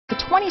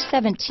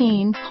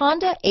2017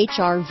 Honda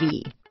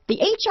HR-V. The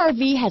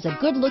HR-V has a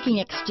good-looking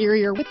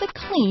exterior with a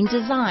clean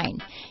design.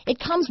 It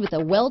comes with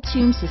a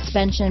well-tuned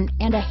suspension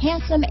and a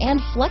handsome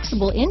and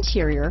flexible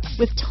interior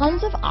with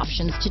tons of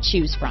options to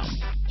choose from.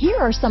 Here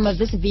are some of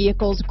this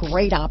vehicle's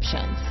great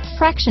options: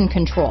 traction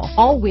control,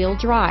 all-wheel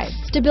drive,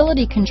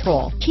 stability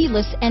control,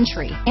 keyless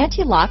entry,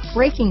 anti-lock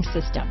braking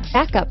system,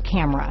 backup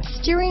camera,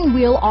 steering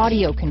wheel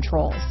audio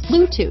controls,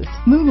 Bluetooth,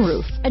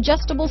 moonroof,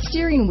 adjustable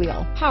steering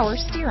wheel, power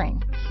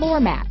steering, floor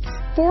mats,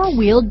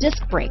 four-wheel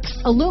disc brakes,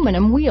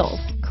 aluminum wheels,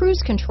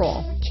 cruise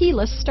control,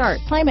 keyless start,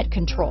 climate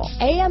control,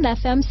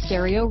 AM/FM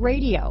stereo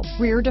radio,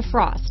 rear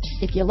defrost.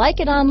 If you like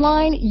it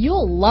online,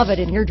 you'll love it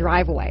in your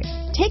driveway.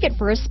 Take it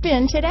for a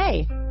spin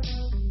today.